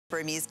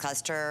Burmese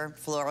cluster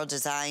floral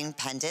design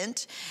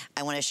pendant.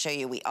 I want to show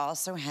you, we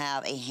also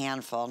have a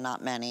handful,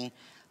 not many,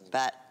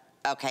 but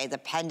okay, the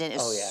pendant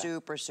is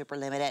super, super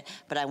limited,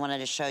 but I wanted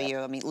to show you,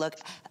 I mean, look,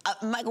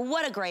 Michael,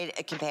 what a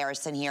great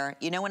comparison here.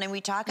 You know, when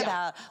we talk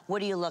about what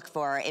do you look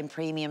for in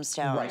premium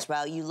stones?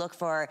 Well, you look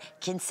for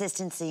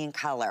consistency in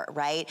color,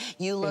 right?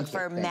 You look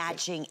for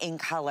matching in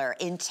color,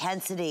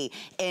 intensity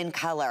in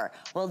color.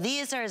 Well,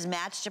 these are as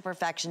matched to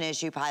perfection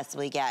as you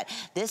possibly get.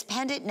 This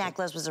pendant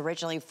necklace was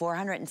originally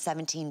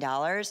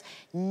 $417,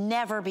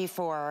 never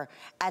before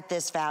at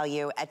this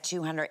value at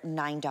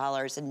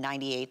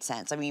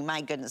 $209.98. I mean,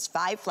 my goodness,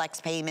 5 flex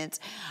payments,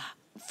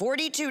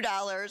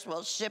 $42,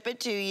 we'll ship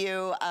it to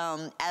you.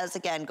 As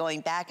again,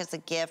 going back as a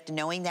gift,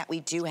 knowing that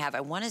we do have,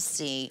 I wanna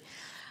see,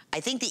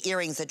 I think the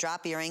earrings, the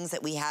drop earrings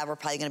that we have are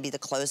probably gonna be the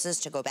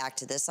closest to go back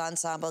to this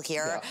ensemble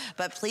here.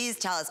 But please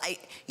tell us,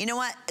 you know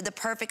what? The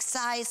perfect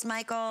size,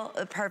 Michael,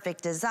 the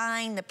perfect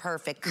design, the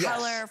perfect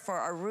color for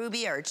our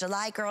Ruby or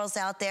July girls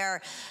out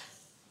there.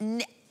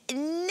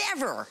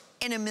 Never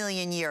in a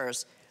million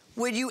years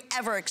would you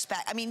ever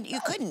expect, I mean, you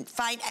couldn't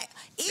find,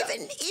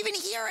 even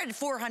here at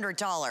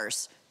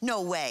 $400,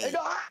 no way.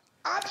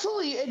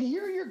 Absolutely, and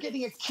here you're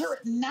getting a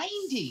carat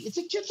 90. It's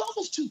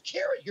almost 2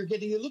 carat you're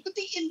getting. Look at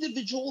the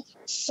individual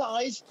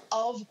size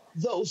of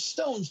those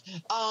stones.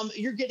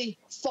 You're getting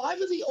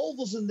 5 of the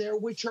ovals in there,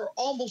 which are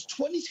almost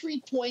 23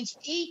 points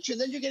each,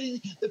 and then you're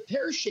getting the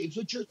pear shapes,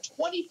 which are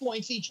 20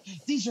 points each.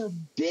 These are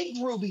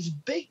big rubies,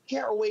 big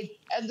carat weight,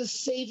 and the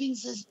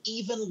savings is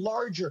even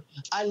larger.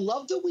 I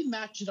love that we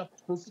match it up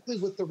perfectly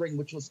with the ring,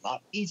 which was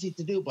not easy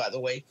to do, by the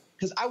way,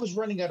 because I was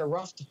running out of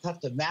rough to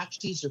cut to match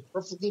these. They're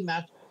perfectly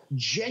matched.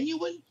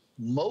 Genuine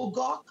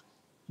Mogok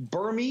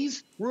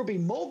Burmese ruby.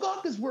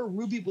 Mogok is where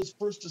ruby was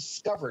first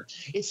discovered.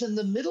 It's in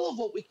the middle of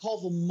what we call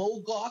the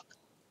Mogok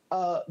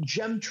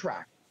gem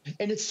tract,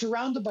 and it's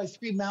surrounded by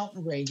 3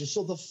 mountain ranges.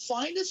 So the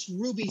finest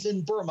rubies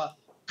in Burma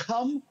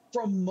come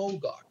from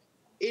Mogok.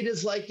 It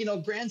is like, you know,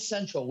 Grand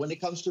Central when it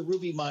comes to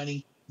ruby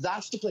mining.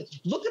 That's the place.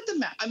 Look at the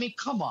map. I mean,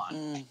 come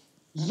on.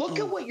 Look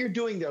at what you're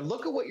doing there.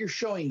 Look at what you're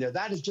showing there.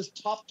 That is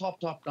just top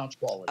notch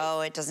quality.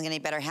 Oh, it doesn't get any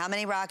better. How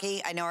many,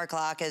 Rocky? I know our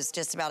clock is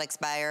just about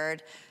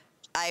expired.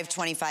 I have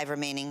 25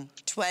 remaining.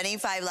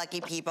 25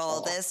 lucky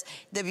people.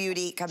 The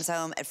beauty comes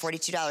home at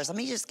 $42. Let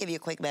me just give you a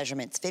quick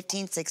measurement. It's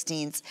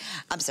 15/16.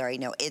 I'm sorry,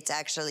 no, it's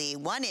actually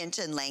 1 inch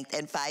in length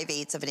and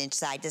 5/8 of an inch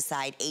side to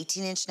side.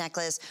 18-inch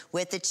necklace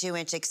with the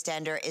 2-inch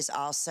extender is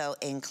also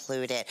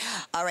included.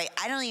 All right,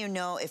 I don't even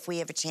know if we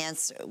have a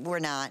chance. We're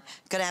not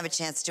gonna have a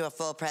chance to do a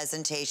full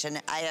presentation.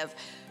 I have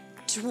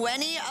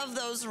 20 of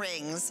those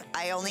rings.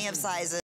 I only have sizes